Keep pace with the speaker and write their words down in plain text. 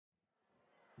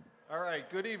All right,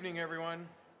 good evening, everyone.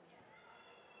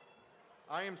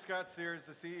 I am Scott Sears,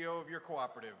 the CEO of your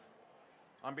cooperative.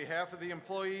 On behalf of the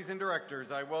employees and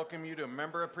directors, I welcome you to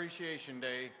Member Appreciation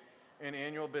Day and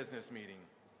Annual Business Meeting.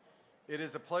 It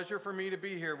is a pleasure for me to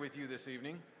be here with you this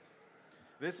evening.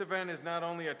 This event is not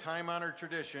only a time-honored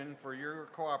tradition for your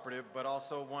cooperative, but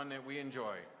also one that we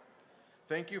enjoy.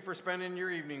 Thank you for spending your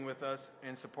evening with us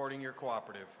and supporting your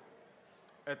cooperative.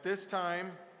 At this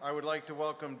time, I would like to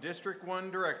welcome District 1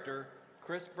 Director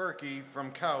Chris Berkey from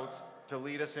Couts to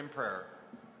lead us in prayer.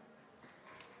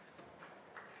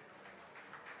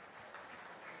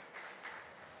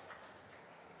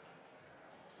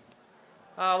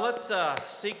 Let's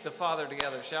seek the Father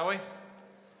together, shall we?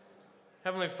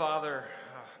 Heavenly Father,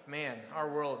 man, our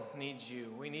world needs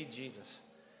you. We need Jesus.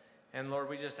 And Lord,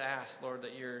 we just ask, Lord,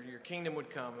 that your kingdom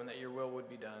would come and that your will would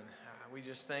be done. We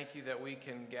just thank you that we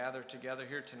can gather together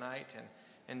here tonight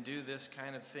and do this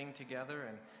kind of thing together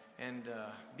and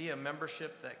be a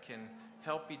membership that can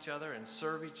help each other and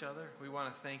serve each other. We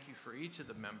want to thank you for each of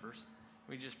the members.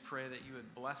 We just pray that you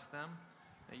would bless them,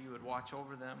 that you would watch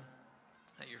over them,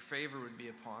 that your favor would be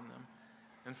upon them.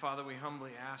 And Father, we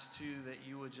humbly ask too that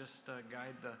you would just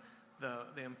guide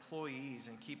the employees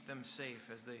and keep them safe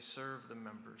as they serve the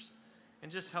members. And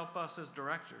just help us as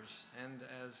directors and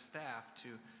as staff to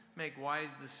make wise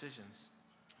decisions.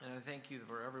 And I thank you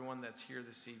for everyone that's here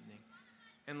this evening.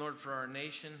 And Lord, for our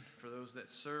nation, for those that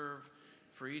serve,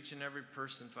 for each and every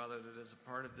person, Father, that is a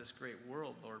part of this great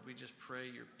world, Lord, we just pray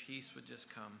your peace would just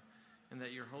come and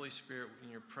that your Holy Spirit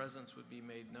and your presence would be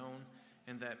made known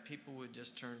and that people would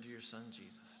just turn to your Son,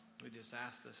 Jesus. We just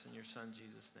ask this in your Son,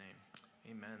 Jesus'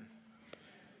 name. Amen.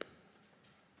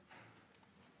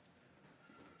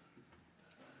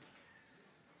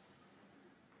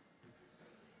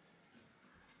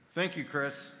 Thank you,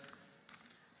 Chris.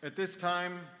 At this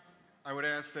time, I would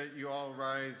ask that you all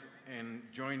rise and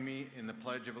join me in the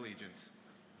Pledge of Allegiance.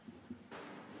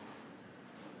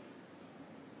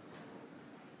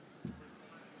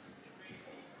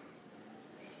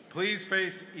 Please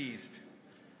face east.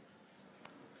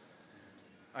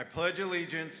 I pledge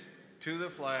allegiance to the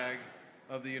flag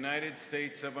of the United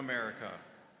States of America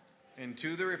and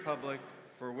to the republic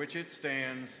for which it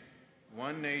stands,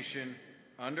 one nation,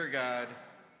 under God,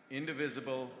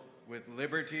 indivisible, with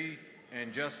liberty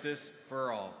and justice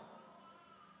for all.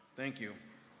 Thank you.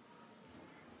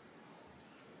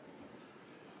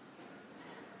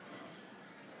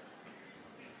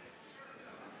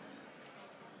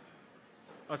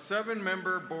 A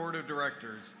 7-member board of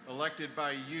directors elected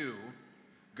by you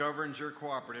governs your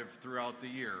cooperative throughout the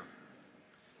year.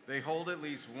 They hold at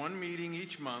least one meeting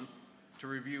each month to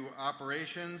review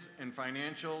operations and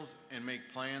financials and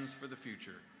make plans for the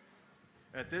future.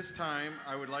 At this time,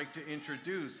 I would like to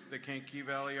introduce the Kankakee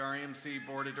Valley REMC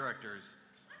Board of Directors.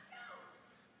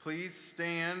 Please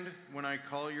stand when I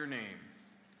call your name.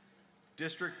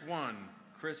 District 1,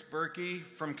 Chris Berkey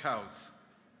from Couts.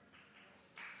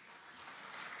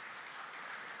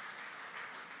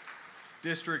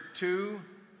 District 2,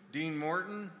 Dean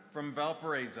Morton from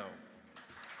Valparaiso.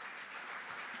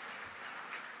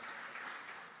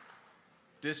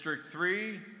 District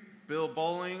 3, Bill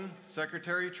Bowling,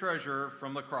 Secretary-Treasurer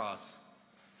from La Crosse.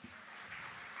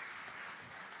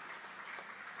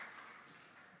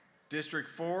 District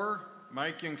 4,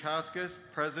 Mike Yankauskis,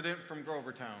 President from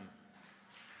Grovertown.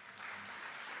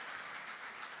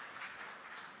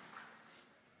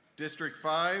 District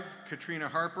 5, Katrina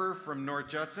Harper from North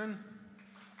Judson.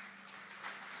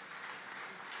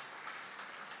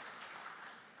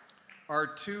 Our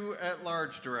 2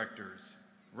 at-large directors,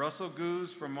 Russell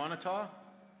Goose from Montauk,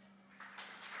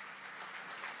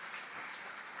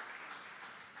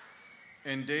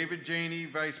 and David Janey,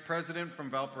 Vice President from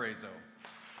Valparaiso.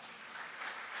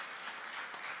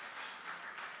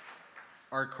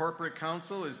 Our corporate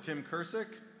counsel is Tim Kursick.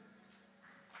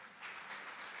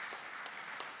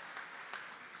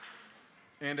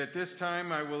 And at this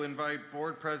time, I will invite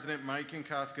Board President Mike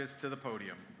Yankauskis to the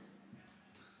podium.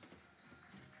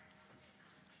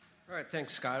 All right,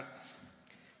 thanks, Scott.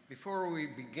 Before we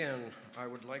begin, I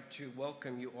would like to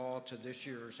welcome you all to this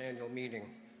year's annual meeting.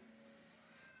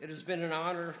 It has been an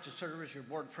honor to serve as your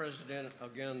board president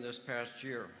again this past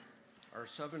year. Our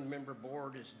 7-member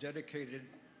board is dedicated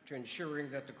to ensuring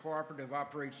that the cooperative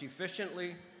operates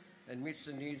efficiently and meets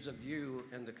the needs of you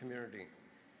and the community.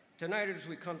 Tonight, as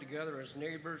we come together as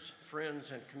neighbors, friends,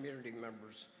 and community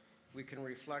members, we can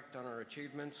reflect on our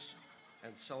achievements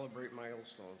and celebrate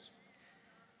milestones.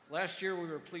 Last year, we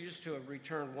were pleased to have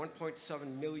returned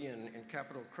 $1.7 million in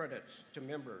capital credits to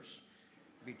members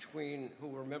who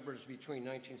were members between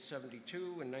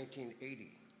 1972 and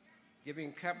 1980.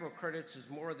 Giving capital credits is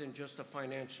more than just a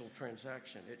financial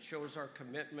transaction. It shows our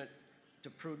commitment to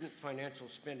prudent financial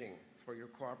spending for your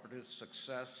cooperative's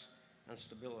success and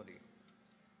stability.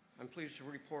 I'm pleased to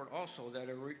report also that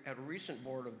at a recent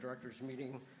Board of Directors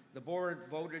meeting, the board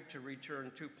voted to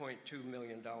return $2.2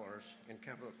 million in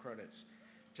capital credits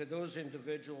to those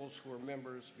individuals who were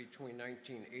members between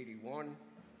 1981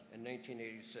 and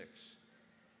 1986.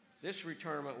 This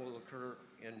retirement will occur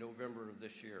in November of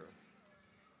this year.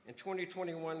 In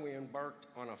 2021, we embarked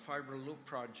on a fiber loop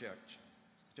project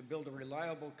to build a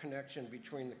reliable connection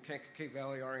between the Kankakee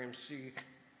Valley REMC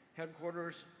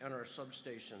headquarters and our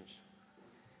substations.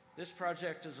 This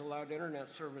project has allowed internet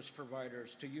service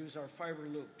providers to use our fiber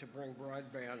loop to bring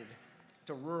broadband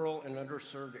to rural and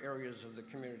underserved areas of the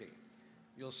community.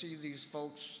 You'll see these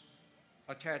folks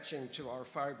attaching to our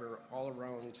fiber all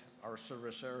around our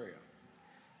service area.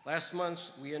 Last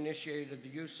month, we initiated the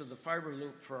use of the fiber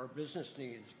loop for our business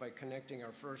needs by connecting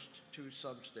our first 2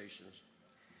 substations.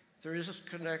 Through this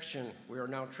connection, we are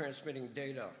now transmitting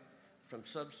data from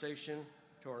substation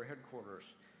to our headquarters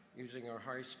using our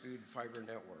high-speed fiber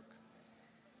network.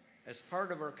 As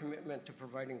part of our commitment to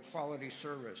providing quality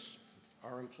service,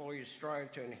 our employees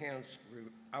strive to enhance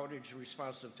outage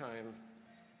responsive time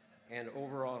and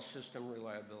overall system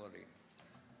reliability.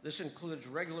 This includes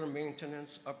regular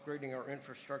maintenance, upgrading our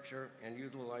infrastructure, and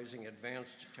utilizing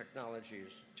advanced technologies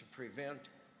to prevent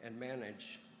and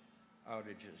manage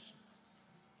outages.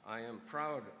 I am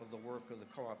proud of the work of the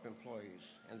co-op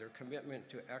employees, and their commitment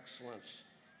to excellence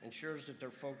ensures that their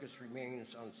focus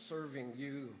remains on serving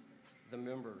you, the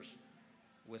members,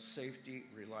 with safety,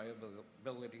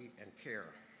 reliability, and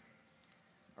care.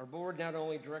 Our board not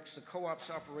only directs the co-op's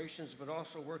operations, but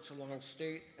also works along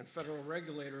state and federal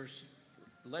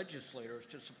legislators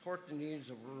to support the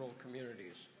needs of rural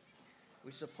communities.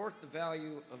 We support the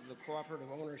value of the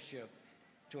cooperative ownership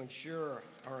to ensure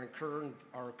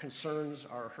our concerns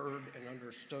are heard and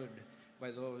understood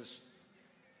by those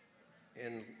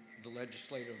in the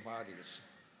legislative bodies.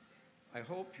 I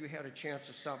hope you had a chance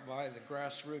to stop by the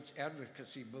grassroots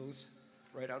advocacy booth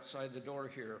right outside the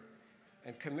door here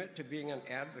and commit to being an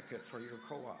advocate for your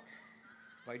co-op.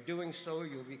 By doing so,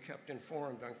 you'll be kept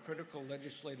informed on critical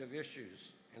legislative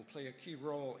issues and play a key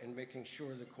role in making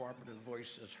sure the cooperative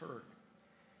voice is heard.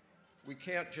 We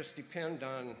can't just depend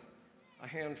on a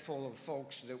handful of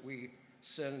folks that we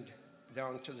send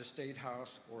down to the State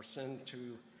House or send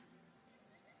to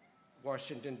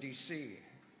Washington, D.C.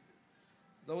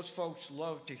 Those folks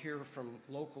love to hear from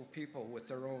local people with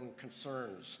their own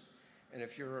concerns. And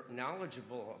if you're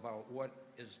knowledgeable about what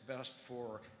is best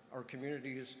for our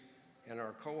communities and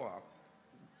our co-op,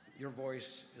 your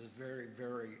voice is very,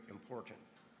 very important.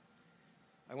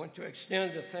 I want to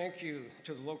extend a thank you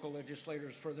to the local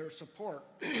legislators for their support.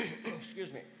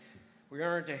 Excuse me. We are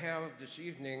honored to have this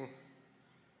evening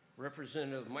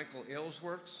Representative Michael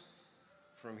Aylesworth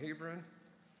from Hebron.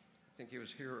 I think he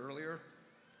was here earlier.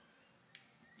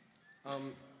 I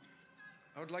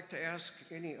would like to ask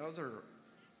any other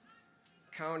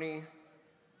county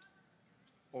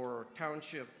or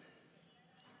township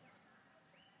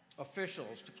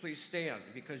officials to please stand,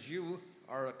 because you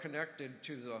are connected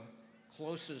to the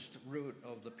closest root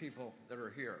of the people that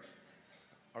are here.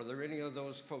 Are there any of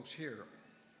those folks here?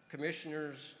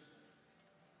 Commissioners,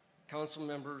 council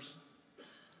members,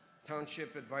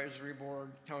 township advisory board,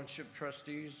 township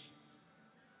trustees?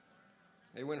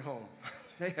 They went home.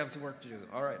 They have the work to do.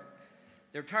 All right.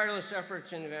 Their tireless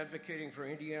efforts in advocating for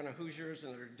Indiana Hoosiers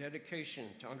and their dedication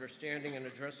to understanding and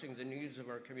addressing the needs of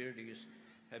our communities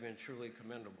have been truly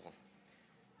commendable.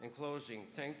 In closing,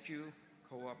 thank you,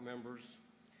 co-op members,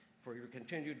 for your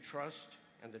continued trust,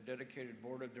 and the dedicated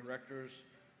board of directors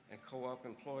and co-op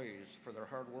employees for their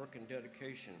hard work and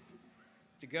dedication.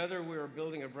 Together, we are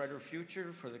building a brighter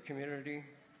future for the community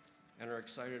and are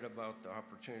excited about the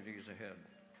opportunities ahead.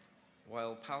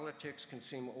 While politics can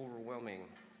seem overwhelming,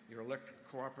 your electric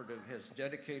cooperative has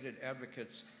dedicated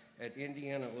advocates at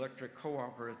Indiana Electric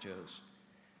Cooperatives.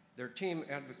 Their team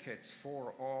advocates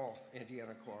for all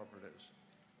Indiana cooperatives,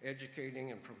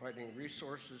 educating and providing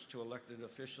resources to elected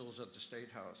officials at the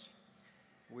State House.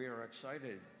 We are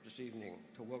excited this evening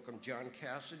to welcome John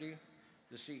Cassidy,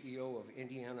 the CEO of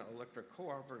Indiana Electric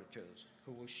Cooperatives,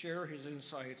 who will share his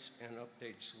insights and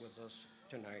updates with us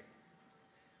tonight.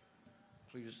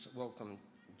 Please welcome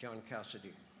John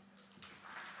Cassidy.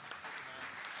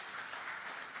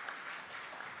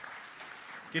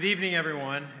 Good evening,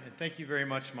 everyone, and thank you very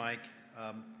much, Mike.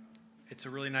 It's a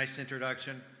really nice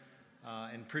introduction,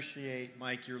 and appreciate,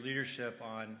 Mike, your leadership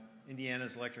on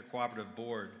Indiana's Electric Cooperative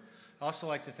Board. I'd also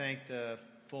like to thank the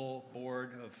full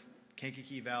board of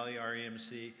Kankakee Valley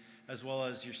REMC as well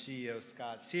as your CEO,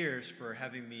 Scott Sears, for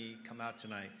having me come out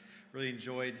tonight. Really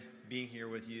enjoyed being here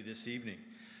with you this evening.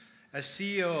 As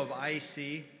CEO of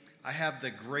IEC, I have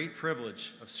the great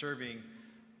privilege of serving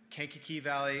Kankakee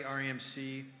Valley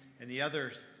REMC and the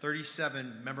other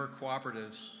 37 member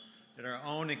cooperatives that are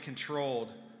owned and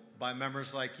controlled by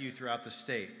members like you throughout the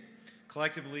state.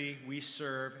 Collectively, we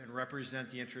serve and represent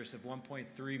the interests of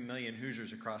 1.3 million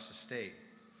Hoosiers across the state.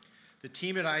 The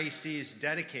team at IEC is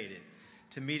dedicated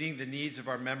to meeting the needs of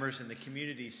our members and the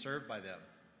communities served by them.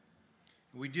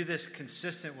 We do this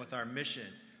consistent with our mission.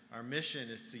 Our mission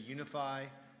is to unify,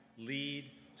 lead,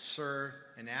 serve,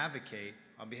 and advocate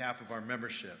on behalf of our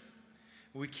membership.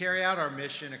 We carry out our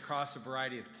mission across a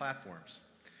variety of platforms.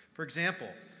 For example,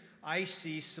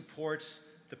 IEC supports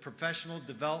the professional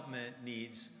development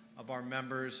needs of our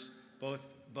members,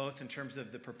 both in terms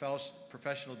of the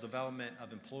professional development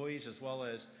of employees as well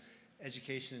as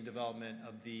education and development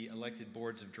of the elected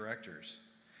boards of directors.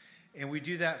 And we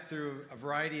do that through a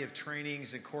variety of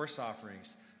trainings and course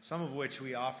offerings, some of which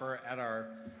we offer at our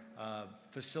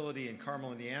facility in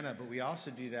Carmel, Indiana, but we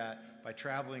also do that by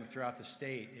traveling throughout the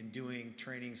state and doing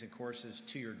trainings and courses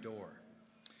to your door.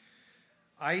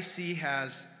 IEC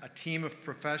has a team of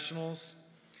professionals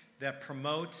that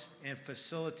promote and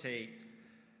facilitate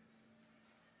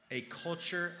a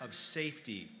culture of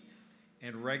safety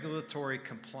and regulatory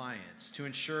compliance to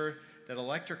ensure that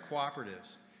electric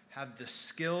cooperatives have the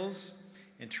skills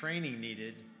and training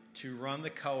needed to run the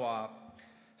co-op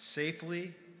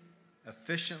safely,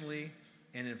 efficiently,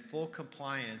 and in full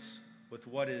compliance with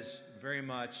what is very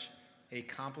much a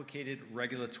complicated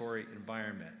regulatory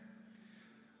environment.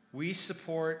 We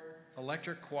support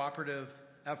electric cooperative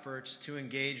efforts to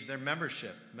engage their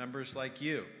membership, members like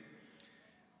you,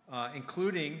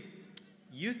 including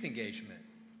youth engagement.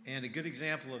 And a good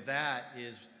example of that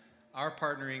is our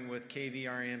partnering with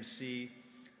KV-REMC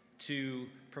to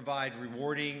provide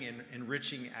rewarding and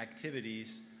enriching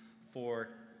activities for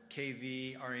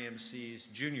KV-REMC's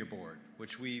junior board,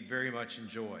 which we very much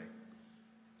enjoy.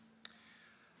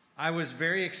 I was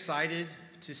very excited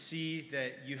to see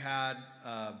that you have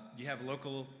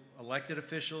local elected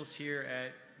officials here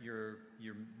at your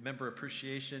member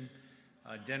appreciation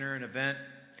dinner and event,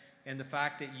 and the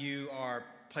fact that you are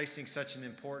placing such an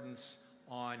importance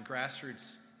on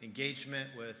grassroots engagement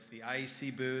with the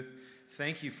IEC booth.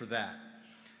 Thank you for that.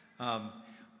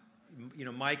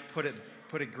 Mike put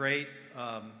it great.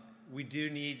 We do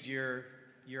need your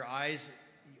eyes,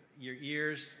 your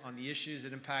ears on the issues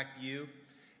that impact you,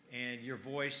 and your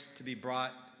voice to be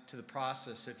brought to the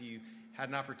process. If you had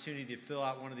an opportunity to fill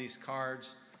out one of these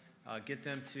cards, get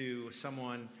them to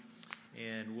someone,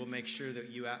 and we'll make sure that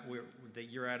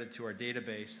you're added to our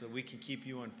database so that we can keep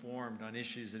you informed on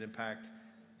issues that impact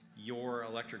your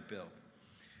electric bill.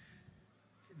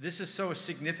 This is so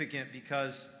significant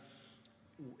because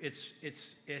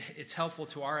it's helpful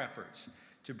to our efforts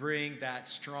to bring that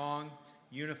strong,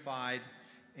 unified,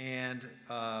 and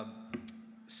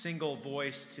single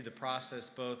voice to the process,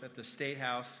 both at the State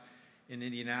House in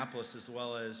Indianapolis as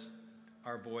well as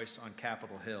our voice on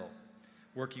Capitol Hill,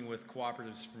 working with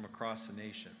cooperatives from across the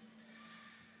nation.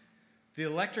 The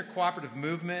electric cooperative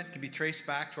movement can be traced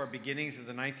back to our beginnings of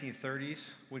the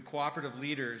 1930s, when cooperative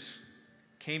leaders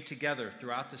came together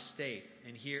throughout the state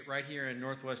and right here in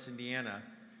Northwest Indiana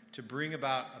to bring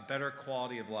about a better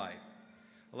quality of life.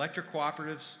 Electric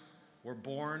cooperatives were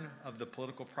born of the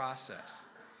political process,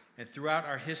 and throughout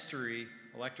our history,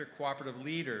 electric cooperative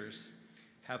leaders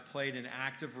have played an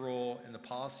active role in the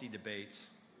policy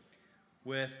debates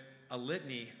with a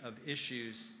litany of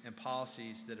issues and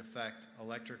policies that affect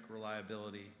electric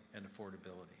reliability and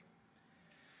affordability.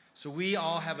 So we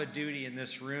all have a duty in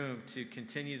this room to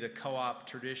continue the co-op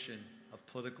tradition of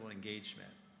political engagement.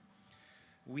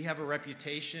 We have a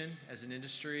reputation as an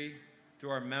industry through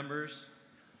our members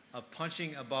of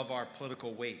punching above our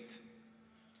political weight.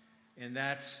 And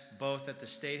that's both at the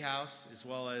State House as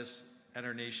well as at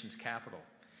our nation's capital.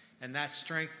 And that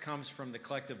strength comes from the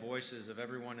collective voices of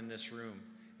everyone in this room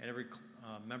and every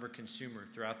member consumer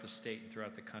throughout the state and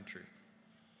throughout the country.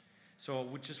 So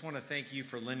we just want to thank you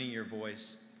for lending your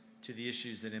voice to the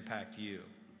issues that impact you.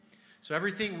 So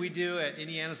everything we do at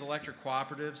Indiana's Electric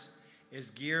Cooperatives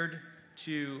is geared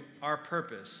to our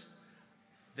purpose,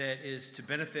 that is to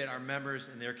benefit our members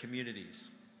and their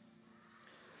communities.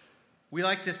 We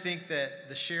like to think that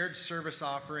the shared service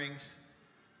offerings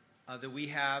that we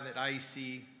have at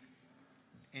IEC,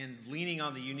 and leaning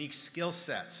on the unique skill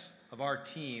sets of our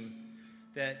team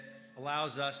that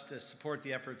allows us to support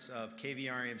the efforts of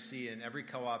KV-REMC and every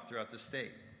co-op throughout the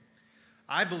state.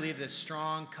 I believe that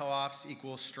strong co-ops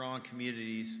equals strong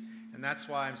communities, and that's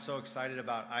why I'm so excited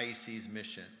about IEC's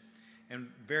mission. and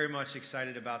very much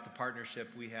excited about the partnership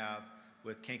we have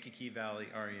with Kankakee Valley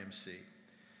REMC.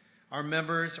 Our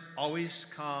members always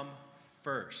come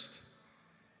first.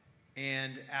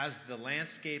 And as the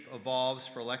landscape evolves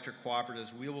for electric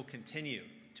cooperatives, we will continue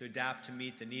to adapt to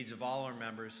meet the needs of all our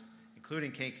members,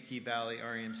 including Kankakee Valley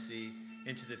REMC,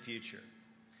 into the future.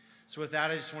 So with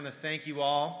that, I just want to thank you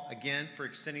all again for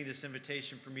extending this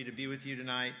invitation for me to be with you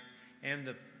tonight and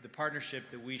the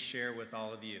partnership that we share with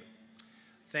all of you.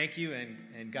 Thank you,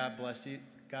 and God bless you.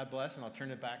 God bless, and I'll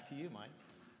turn it back to you, Mike.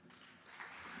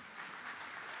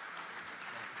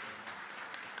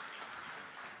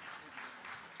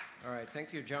 All right,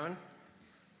 thank you, John.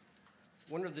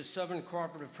 One of the 7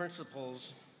 cooperative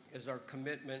principles is our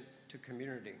commitment to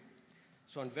community.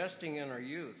 So investing in our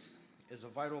youth is a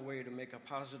vital way to make a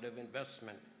positive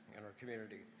investment in our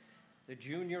community. The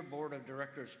Junior Board of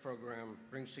Directors program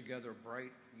brings together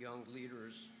bright young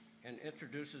leaders and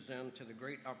introduces them to the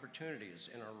great opportunities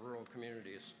in our rural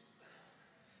communities.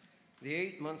 The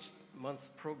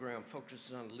 8-month program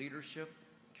focuses on leadership,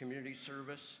 community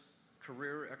service,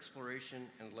 career exploration,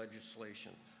 and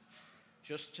legislation,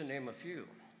 just to name a few.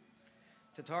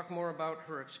 To talk more about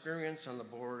her experience on the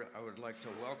board, I would like to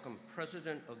welcome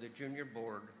President of the Junior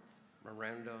Board,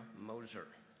 Miranda Moser.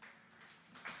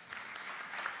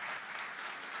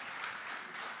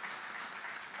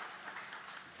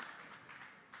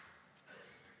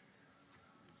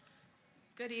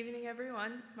 Good evening,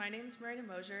 everyone. My name is Miranda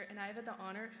Moser, and I've had the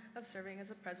honor of serving as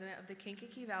the president of the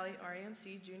Kankakee Valley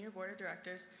REMC Junior Board of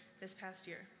Directors this past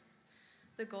year.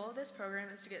 The goal of this program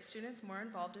is to get students more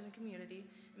involved in the community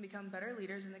and become better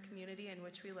leaders in the community in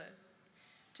which we live.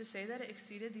 To say that it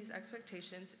exceeded these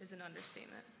expectations is an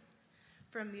understatement.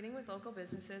 From meeting with local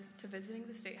businesses to visiting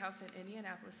the State House in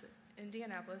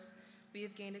Indianapolis, we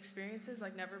have gained experiences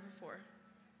like never before.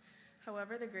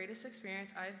 However, the greatest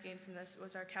experience I have gained from this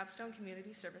was our capstone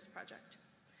community service project.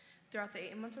 Throughout the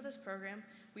 8 months of this program,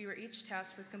 we were each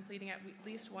tasked with completing at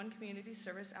least 1 community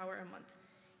service hour a month,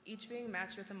 each being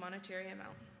matched with a monetary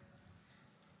amount.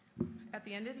 At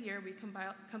the end of the year, we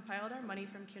compiled our money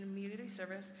from community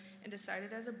service and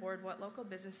decided as a board what local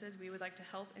businesses we would like to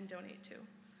help and donate to.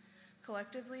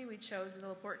 Collectively, we chose the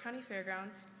LaPorte County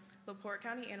Fairgrounds, LaPorte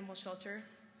County Animal Shelter,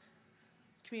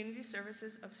 Community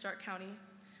Services of Stark County,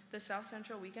 the South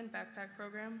Central Weekend Backpack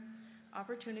Program,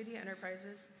 Opportunity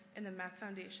Enterprises, and the MAC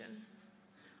Foundation.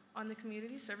 On the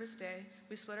Community Service Day,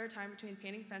 we split our time between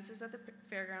painting fences at the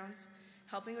fairgrounds,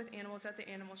 helping with animals at the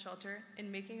animal shelter, and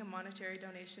making a monetary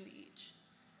donation to each.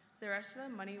 The rest of the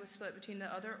money was split between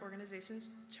the other organizations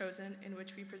chosen, in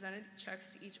which we presented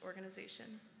checks to each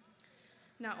organization.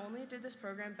 Not only did this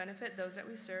program benefit those that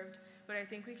we served, but I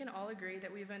think we can all agree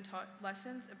that we've been taught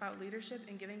lessons about leadership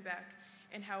and giving back,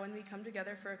 and how when we come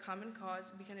together for a common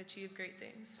cause, we can achieve great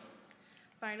things.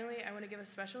 Finally, I want to give a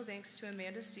special thanks to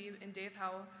Amanda, Steve, and Dave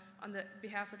Howell on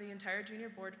behalf of the entire junior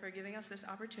board for giving us this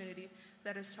opportunity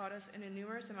that has taught us in a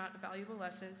numerous amount of valuable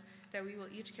lessons that we will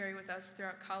each carry with us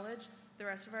throughout college, the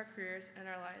rest of our careers, and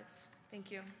our lives.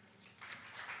 Thank you.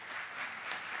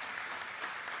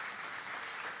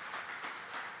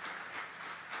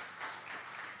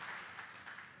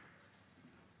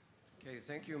 Okay,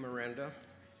 thank you, Miranda.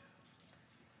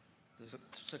 The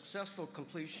successful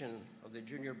completion of the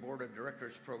Junior Board of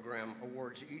Directors program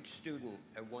awards each student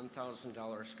a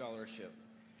 $1,000 scholarship.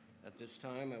 At this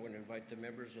time, I would invite the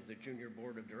members of the Junior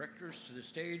Board of Directors to the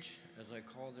stage as I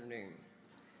call their name.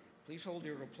 Please hold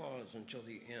your applause until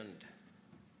the end.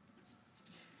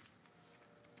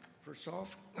 First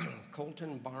off,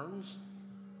 Colton Barnes.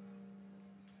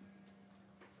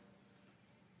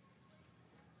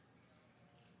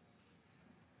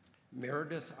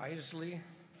 Meredith Isley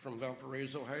from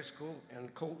Valparaiso High School,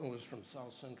 and Colton was from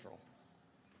South Central.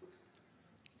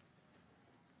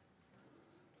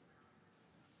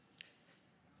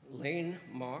 Lane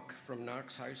Mock from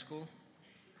Knox High School.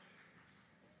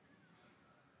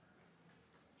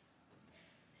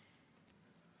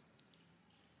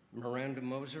 Miranda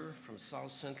Moser from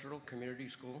South Central Community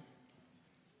School.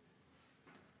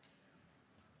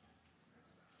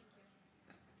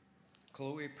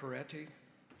 Chloe Peretti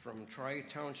from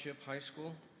Tri-Township High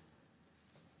School.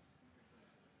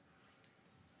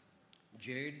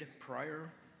 Jade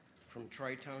Pryor from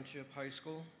Tri-Township High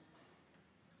School.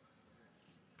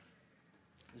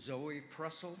 Zoe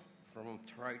Pressel from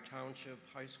Tri-Township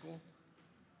High School.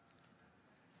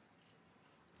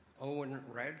 Owen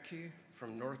Radke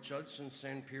from North Judson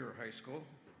St. Pierre High School.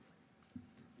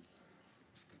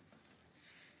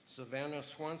 Savannah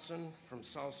Swanson from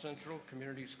South Central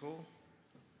Community School.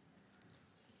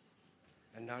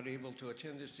 And not able to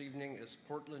attend this evening is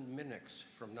Portland Minix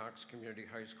from Knox Community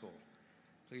High School.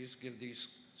 Please give these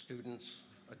students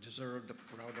a deserved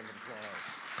round of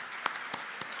applause.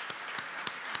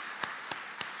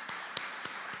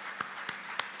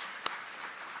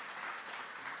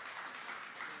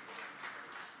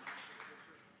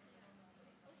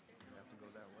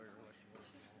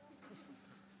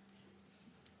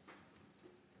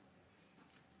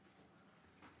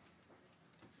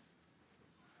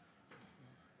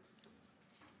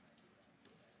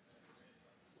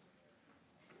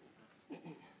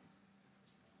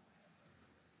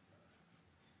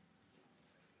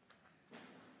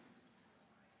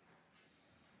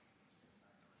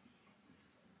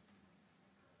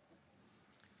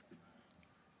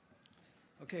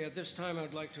 Okay, at this time,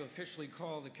 I'd like to officially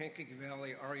call the Kankakee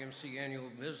Valley REMC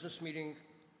Annual Business Meeting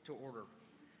to order.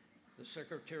 The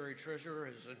Secretary-Treasurer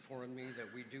has informed me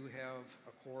that we do have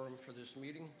a quorum for this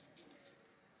meeting.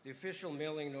 The official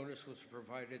mailing notice was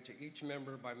provided to each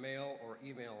member by mail or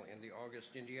email in the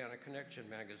August Indiana Connection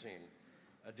magazine.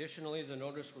 Additionally, the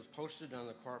notice was posted on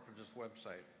the cooperative's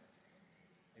website.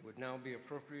 It would now be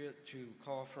appropriate to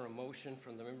call for a motion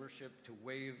from the membership to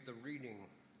waive the reading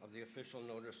of the official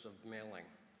notice of mailing.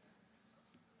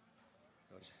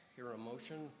 Do I hear a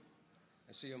motion?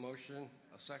 I see a motion.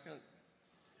 A second?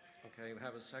 Okay, we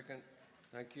have a second.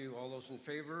 Thank you. All those in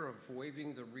favor of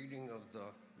waiving the reading of the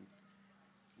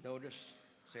notice,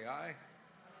 say aye.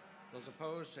 Those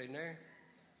opposed, say nay.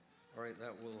 All right,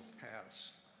 that will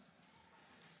pass.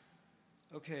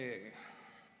 Okay.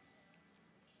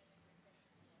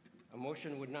 A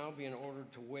motion would now be in order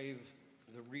to waive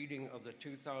the reading of the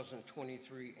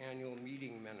 2023 annual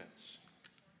meeting minutes.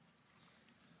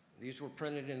 These were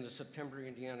printed in the September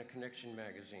Indiana Connection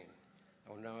magazine.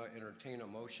 I will now entertain a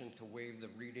motion to waive the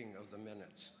reading of the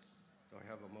minutes. Do I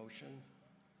have a motion?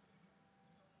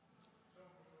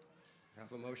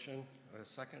 Have a motion? A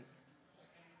second?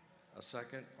 A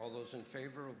second. All those in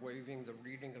favor of waiving the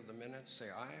reading of the minutes,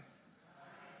 say aye.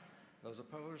 Those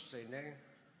opposed, say nay.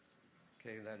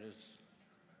 Okay, that is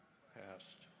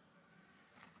passed.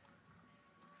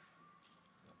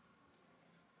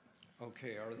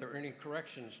 Okay, are there any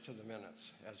corrections to the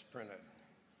minutes as printed?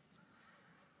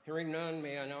 Hearing none,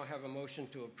 may I now have a motion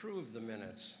to approve the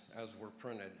minutes as were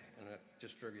printed and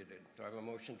distributed? Do I have a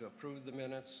motion to approve the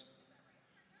minutes?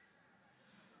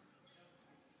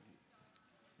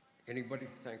 Anybody?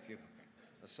 Thank you.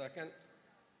 A second?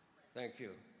 Thank you.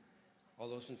 All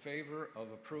those in favor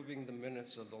of approving the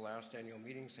minutes of the last annual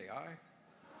meeting, say aye. Aye.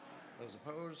 Those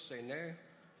opposed, say nay.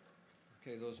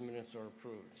 Okay, those minutes are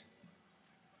approved.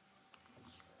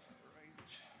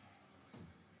 Right.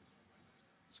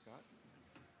 Scott?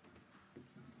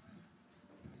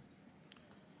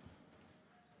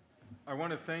 I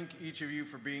want to thank each of you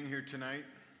for being here tonight.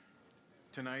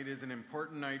 Tonight is an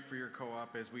important night for your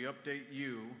co-op as we update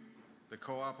you, the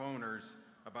co-op owners,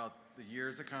 about the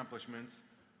year's accomplishments,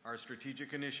 our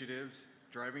strategic initiatives,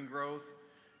 driving growth,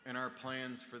 and our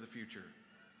plans for the future.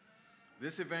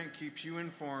 This event keeps you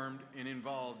informed and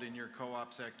involved in your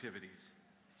co-op's activities.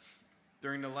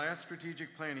 During the last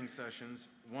strategic planning sessions,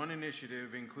 one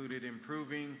initiative included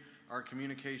improving our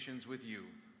communications with you.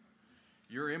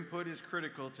 Your input is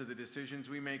critical to the decisions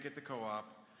we make at the co-op,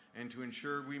 and to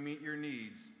ensure we meet your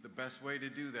needs, the best way to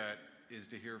do that is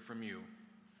to hear from you.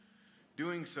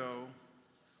 Doing so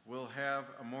will have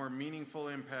a more meaningful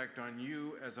impact on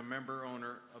you as a member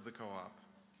owner of the co-op.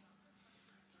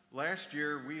 Last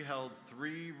year, we held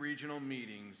 3 regional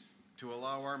meetings to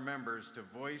allow our members to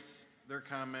voice their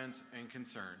comments and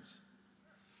concerns.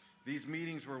 These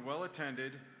meetings were well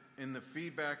attended, and the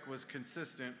feedback was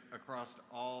consistent across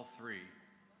all 3.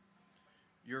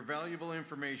 Your valuable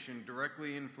information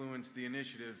directly influenced the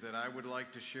initiatives that I would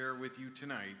like to share with you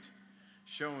tonight,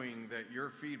 showing that your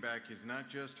feedback is not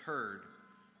just heard,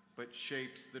 but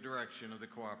shapes the direction of the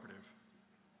cooperative.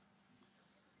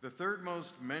 The third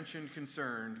most mentioned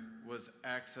concern was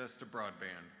access to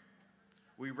broadband.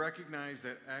 We recognize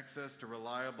that access to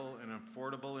reliable and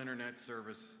affordable internet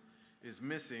service is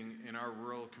missing in our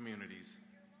rural communities.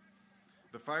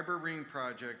 The Fiber Ring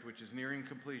project, which is nearing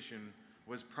completion,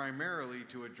 was primarily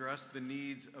to address the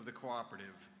needs of the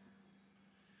cooperative.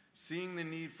 Seeing the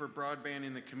need for broadband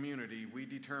in the community, we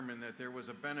determined that there was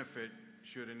a benefit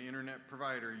should an internet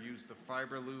provider use the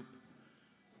fiber loop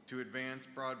to advance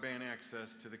broadband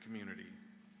access to the community.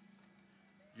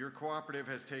 Your cooperative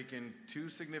has taken 2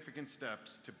 significant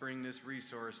steps to bring this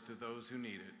resource to those who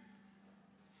need it.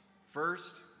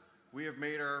 First, we have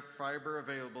made our fiber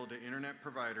available to internet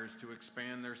providers to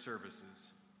expand their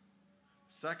services.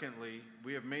 Secondly,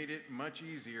 we have made it much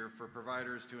easier for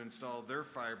providers to install their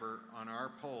fiber on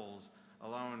our poles,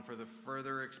 allowing for the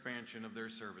further expansion of their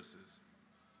services.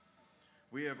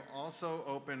 We have also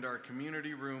opened our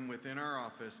community room within our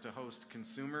office to host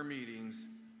consumer meetings.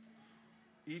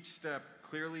 Each step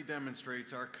clearly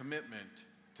demonstrates our commitment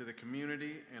to the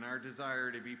community and our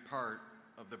desire to be part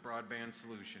of the broadband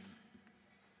solution.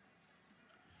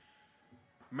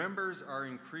 Members are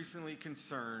increasingly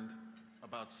concerned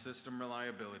about system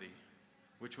reliability,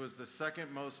 which was the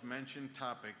second most mentioned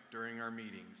topic during our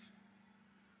meetings.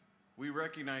 We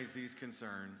recognize these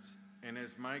concerns, and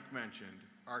as Mike mentioned,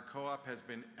 our co-op has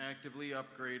been actively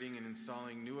upgrading and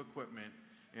installing new equipment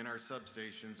in our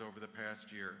substations over the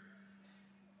past year.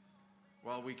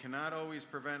 While we cannot always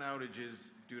prevent outages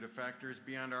due to factors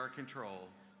beyond our control,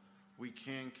 we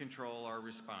can control our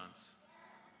response.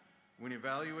 When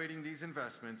evaluating these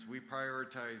investments, we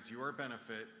prioritize your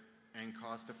benefit and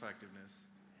cost effectiveness.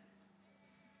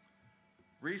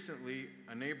 Recently,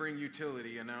 a neighboring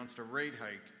utility announced a rate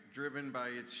hike driven by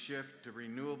its shift to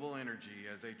renewable energy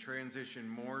as they transition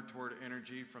more toward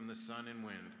energy from the sun and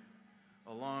wind,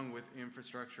 along with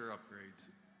infrastructure upgrades.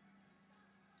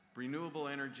 Renewable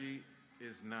energy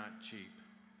is not cheap.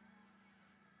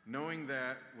 Knowing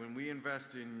that when we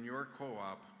invest in your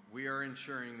co-op, we are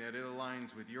ensuring that it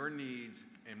aligns with your needs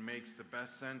and makes the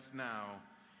best sense now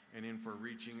and in for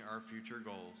reaching our future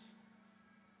goals.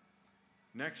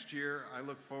 Next year, I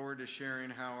look forward to sharing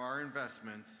how our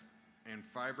investments and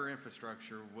fiber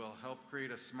infrastructure will help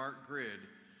create a smart grid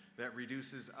that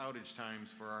reduces outage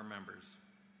times for our members.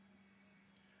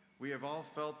 We have all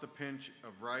felt the pinch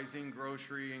of rising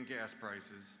grocery and gas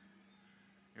prices,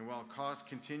 and while costs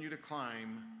continue to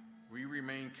climb, we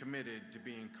remain committed to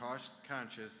being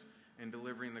cost-conscious and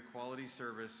delivering the quality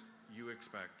service you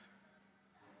expect.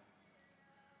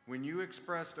 When you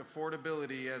expressed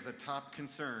affordability as a top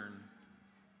concern,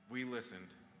 we listened.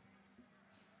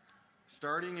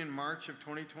 Starting in March of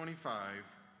 2025,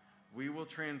 we will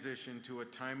transition to a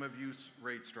time-of-use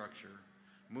rate structure,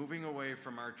 moving away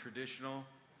from our traditional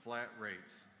flat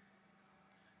rates.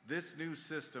 This new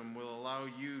system will allow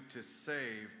you to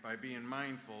save by being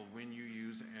mindful when you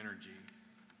use energy.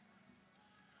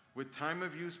 With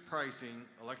time-of-use pricing,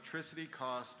 electricity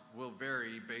cost will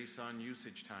vary based on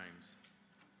usage times.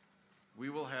 We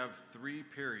will have 3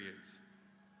 periods: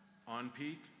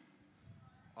 on-peak,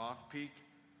 off-peak,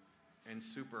 and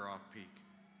super off-peak.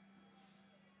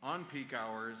 On-peak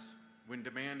hours, when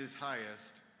demand is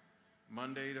highest,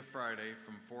 Monday to Friday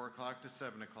from 4 o'clock to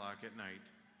 7 o'clock at night,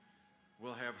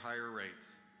 will have higher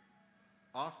rates.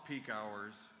 Off-peak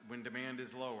hours, when demand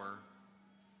is lower,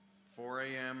 4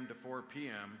 a.m. to 4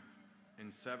 p.m.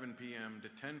 and 7 p.m. to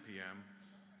 10 p.m.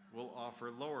 will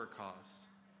offer lower costs.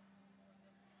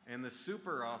 And the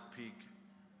super off-peak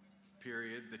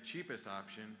period, the cheapest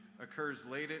option, occurs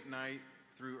late at night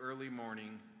through early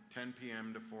morning, 10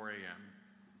 p.m. to 4 a.m.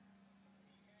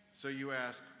 So you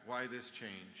ask, why this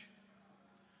change?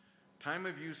 Time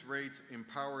of use rates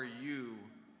empower you,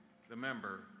 the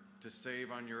member, to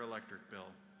save on your electric bill.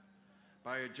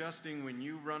 By adjusting when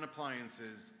you run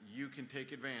appliances, you can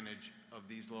take advantage of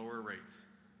these lower rates.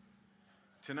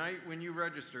 Tonight, when you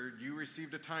registered, you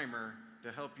received a timer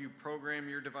to help you program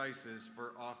your devices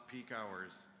for off-peak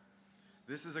hours.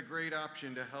 This is a great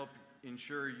option to help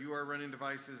ensure you are running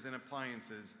devices and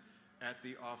appliances at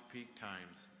the off-peak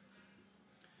times.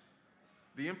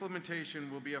 The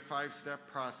implementation will be a 5-step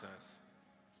process.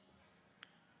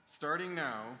 Starting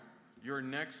now, your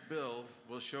next bill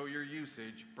will show your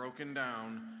usage broken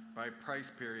down by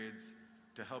price periods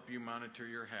to help you monitor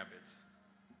your habits.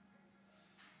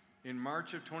 In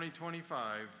March of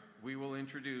 2025, we will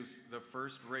introduce the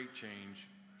first rate change,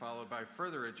 followed by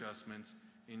further adjustments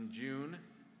in June,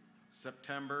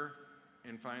 September,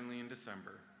 and finally in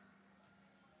December.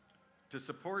 To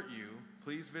support you,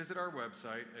 please visit our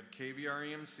website at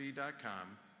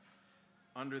kvremc.com.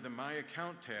 Under the My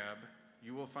Account tab,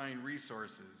 you will find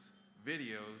resources,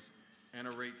 videos, and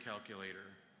a rate calculator.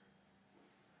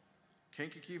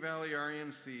 Kankakee Valley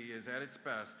REMC is at its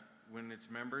best when its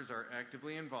members are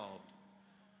actively involved.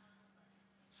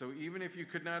 So even if you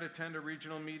could not attend a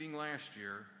regional meeting last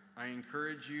year, I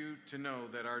encourage you to know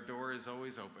that our door is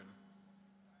always open.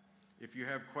 If you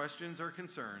have questions or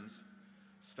concerns,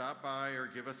 stop by or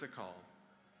give us a call.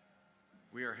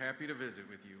 We are happy to visit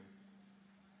with you.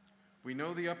 We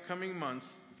know the upcoming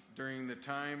months during the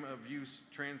time of use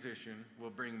transition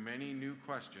will bring many new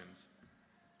questions.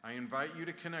 I invite you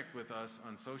to connect with us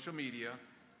on social media,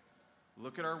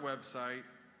 look at our website,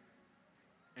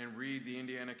 and read the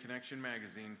Indiana Connection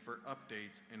magazine for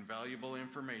updates and valuable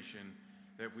information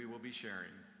that we will be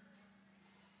sharing.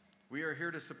 We are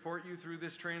here to support you through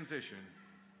this transition.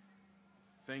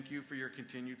 Thank you for your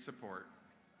continued support.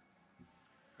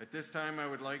 At this time, I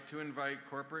would like to invite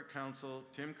Corporate Counsel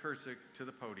Tim Kursick to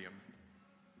the podium.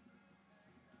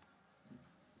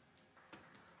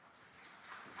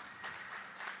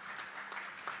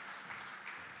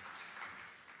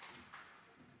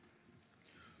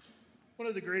 One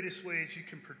of the greatest ways you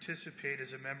can participate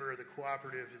as a member of the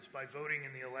cooperative is by voting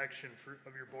in the election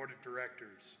of your board of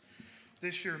directors.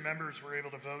 This year, members were able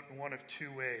to vote in one of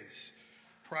two ways.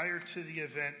 Prior to the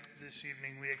event this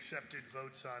evening, we accepted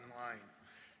votes online.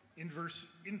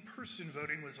 In-person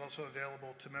voting was also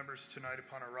available to members tonight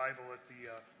upon arrival at the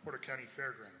Porter County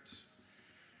Fairgrounds.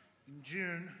 In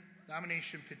June,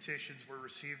 nomination petitions were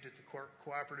received at the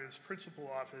cooperative's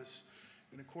principal office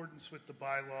in accordance with the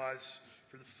bylaws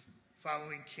for the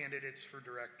following candidates for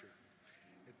director.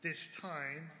 At this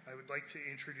time, I would like to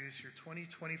introduce your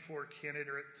 2024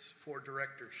 candidates for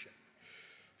directorship.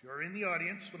 If you are in the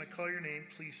audience, when I call your name,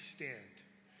 please stand.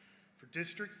 For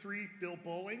District 3, Bill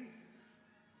Bowling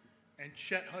and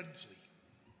Chet Hudsley.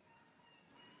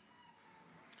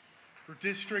 For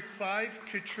District 5,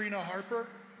 Katrina Harper.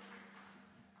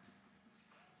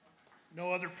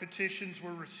 No other petitions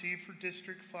were received for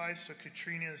District 5, so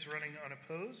Katrina is running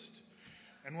unopposed.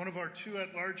 And one of our two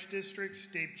at-large districts,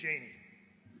 Dave Janey.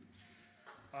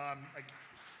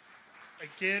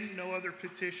 Again, no other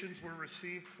petitions were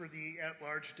received for the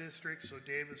at-large district, so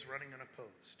Dave is running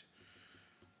unopposed.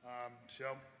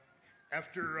 So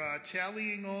after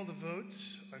tallying all the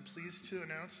votes, I'm pleased to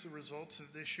announce the results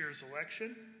of this year's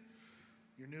election.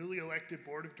 Your newly elected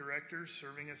board of directors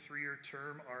serving a 3-year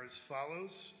term are as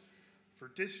follows. For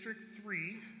District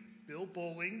 3, Bill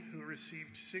Bowling, who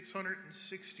received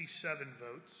 667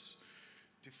 votes,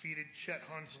 defeated Chet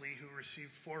Hunsley, who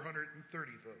received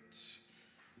 430 votes.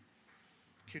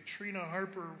 Katrina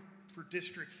Harper for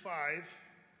District 5,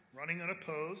 running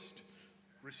unopposed,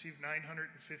 received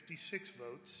 956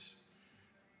 votes.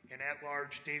 And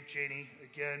at-large, Dave Janey,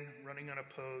 again running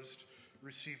unopposed,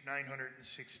 received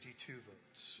 962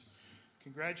 votes.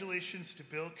 Congratulations to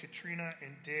Bill, Katrina,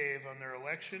 and Dave on their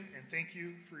election, and thank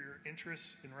you for your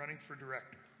interest in running for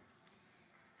director.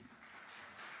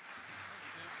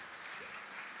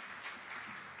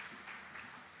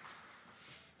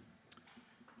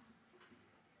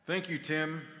 Thank you,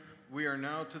 Tim. We are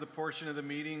now to the portion of the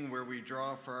meeting where we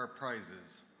draw for our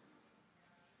prizes.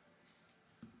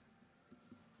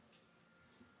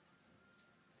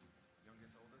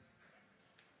 Youngest, oldest?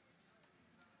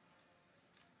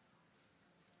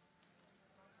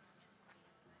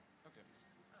 Okay.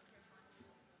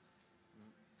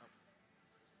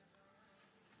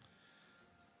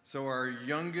 So our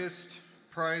youngest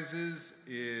prizes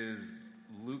is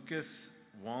Lucas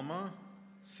Walma,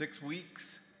 6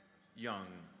 weeks young.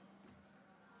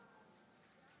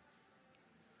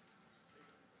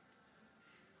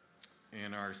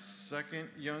 And our second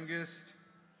youngest,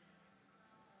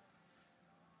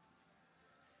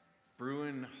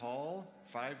 Bruin Hall,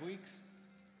 5 weeks.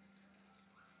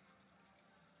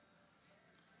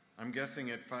 I'm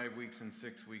guessing at 5 weeks and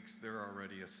 6 weeks, they're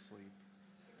already asleep.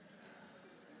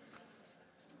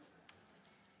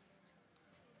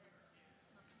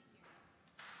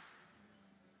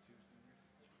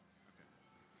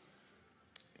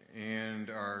 And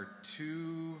our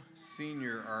 2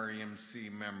 senior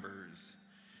REMC members,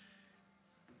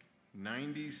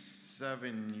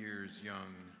 97 years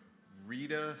young,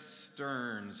 Rita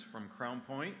Stearns from Crown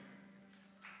Point,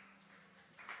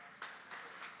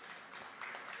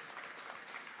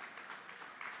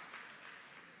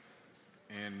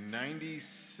 and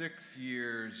 96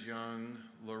 years young,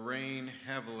 Lorraine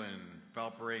Hevelin,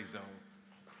 Valparaiso.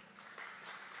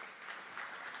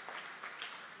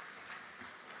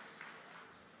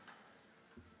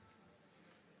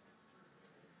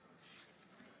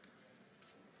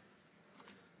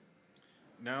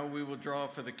 Now we will draw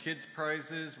for the kids'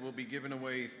 prizes. We'll be giving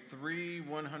away 3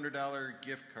 $100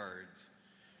 gift cards.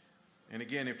 And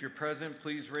again, if you're present,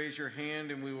 please raise your hand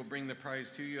and we will bring the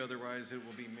prize to you. Otherwise, it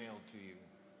will be mailed to you.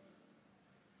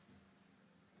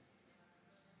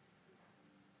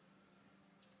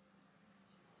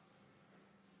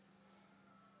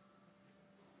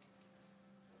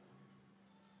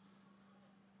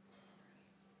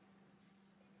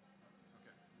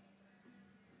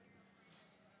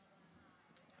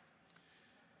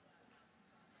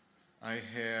 I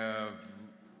have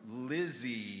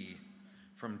Lizzie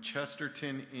from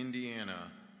Chesterton,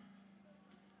 Indiana.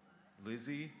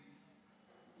 Lizzie?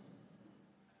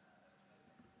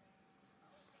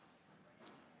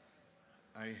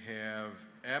 I have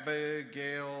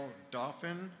Abigail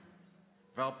Dauphin,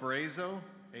 Valparaiso,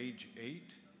 age 8.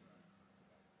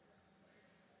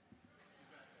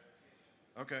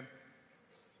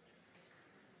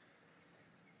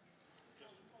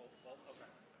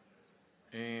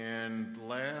 And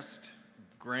last,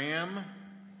 Graham,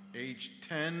 age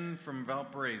 10, from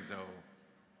Valparaiso.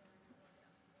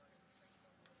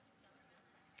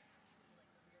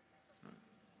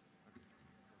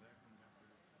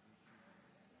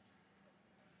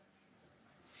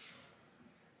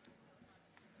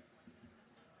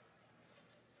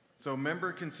 So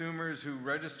member consumers who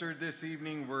registered this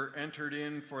evening were entered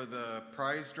in for the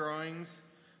prize drawings.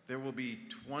 There will be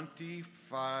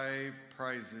 25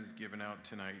 prizes given out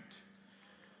tonight.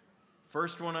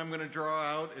 First one I'm going to draw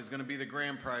out is going to be the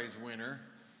grand prize winner,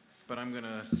 but I'm going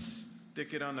to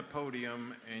stick it on the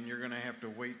podium and you're going to have to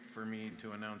wait for me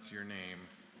to announce your name.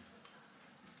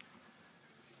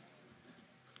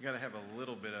 You got to have a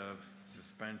little bit of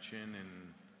suspension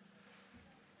and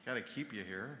got to keep you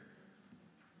here.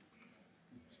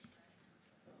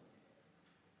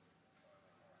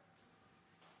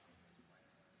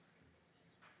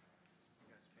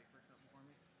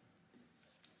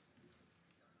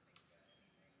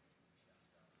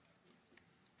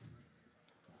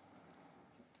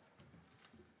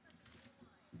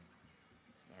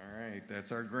 All right,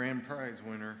 that's our grand prize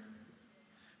winner.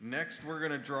 Next, we're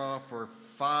going to draw for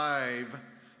 5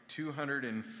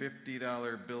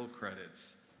 $250 bill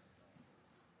credits.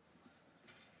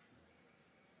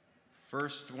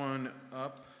 First one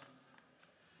up,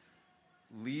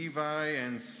 Levi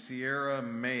and Sierra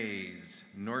Mays,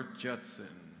 North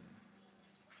Judson.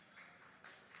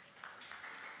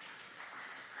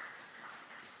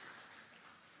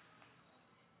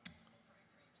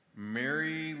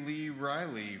 Mary Lee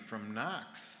Riley from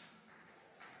Knox.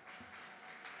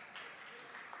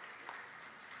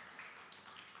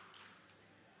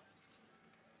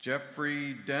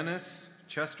 Jeffrey Dennis,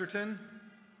 Chesterton.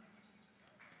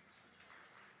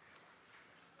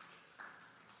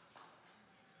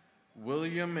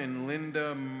 William and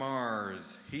Linda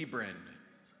Mars, Hebron.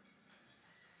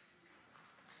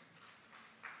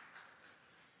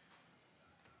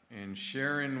 And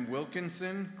Sharon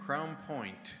Wilkinson, Crown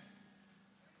Point.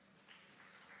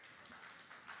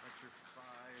 That's your 5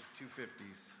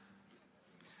 250s.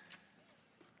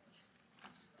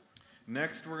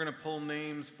 Next, we're going to pull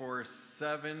names for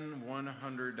 7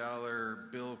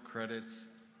 $100 bill credits.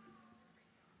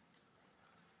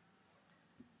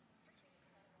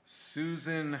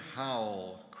 Susan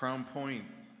Howell, Crown Point.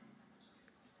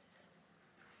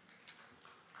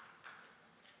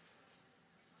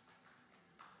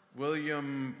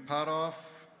 William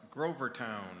Potoff,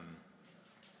 Grovertown.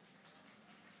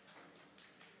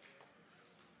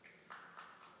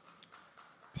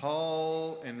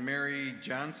 Paul and Mary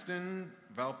Johnston,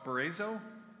 Valparaiso.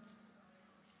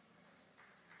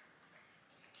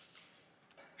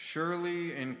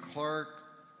 Shirley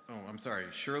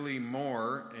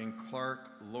Moore and Clark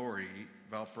Laurie,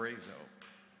 Valparaiso.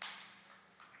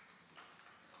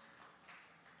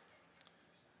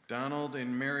 Donald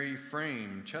and Mary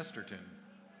Frame, Chesterton.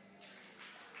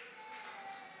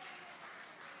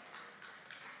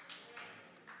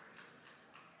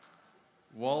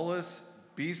 Wallace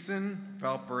Beeson,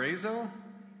 Valparaiso.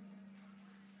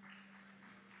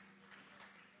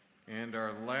 And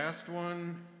our last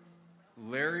one,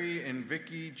 Larry and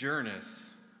Vicky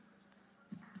Jernis.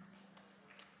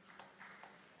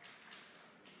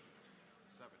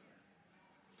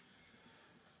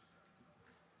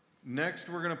 Next,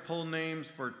 we're going to pull names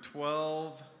for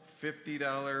 12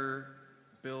 $50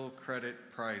 bill credit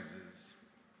prizes.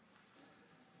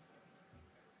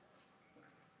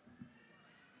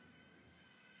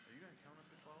 Are you going to count up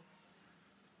to 12?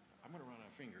 I'm going to run out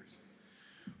of fingers.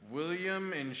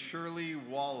 William and Shirley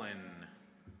Wallen.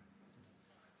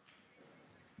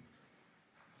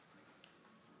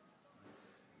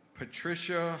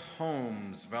 Patricia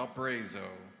Holmes, Valparaiso.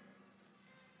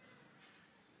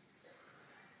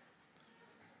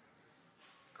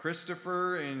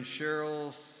 Christopher and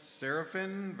Cheryl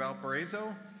Seraphin,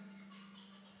 Valparaiso.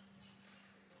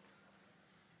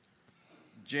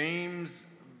 James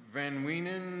Van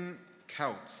Wienen,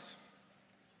 Couts.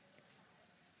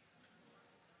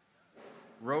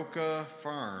 Roca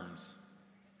Farms.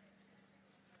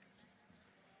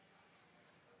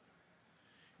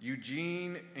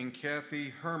 Eugene and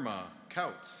Kathy Herma,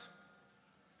 Couts.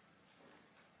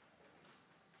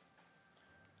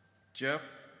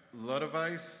 Jeff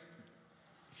Ludovice,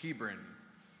 Hebron.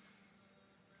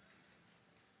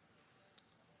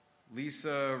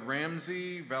 Lisa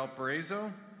Ramsey,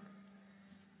 Valparaiso.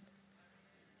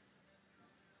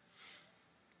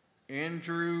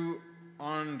 Andrew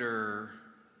Onder,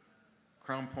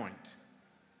 Crown Point.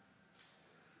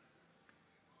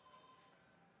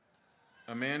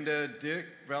 Amanda Dick,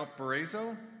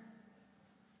 Valparaiso.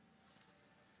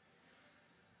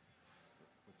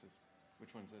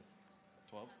 Which one's this?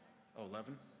 12? Oh,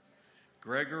 11.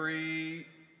 Gregory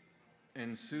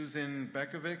and Susan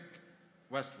Bekovic,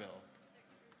 Westville.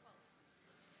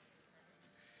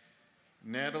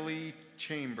 Natalie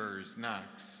Chambers,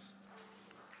 Knox.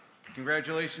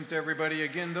 Congratulations to everybody.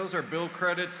 Again, those are bill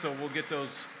credits, so we'll get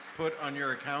those put on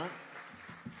your account.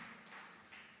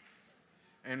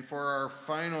 And for our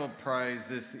final prize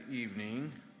this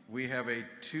evening, we have a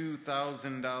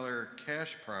 $2,000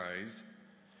 cash prize,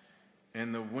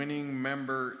 and the winning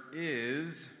member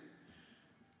is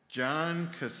John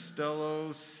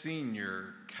Costello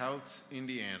Sr., Couts,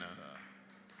 Indiana.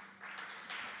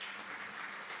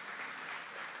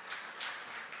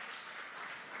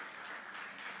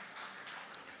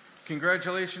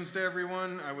 Congratulations to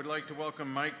everyone. I would like to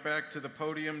welcome Mike back to the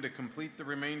podium to complete the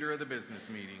remainder of the business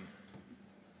meeting.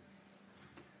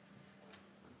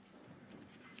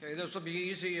 Okay, this will be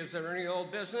easy. Is there any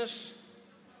old business?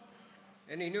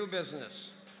 Any new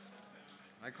business?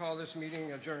 I call this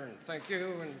meeting adjourned. Thank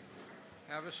you, and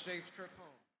have a safe trip home.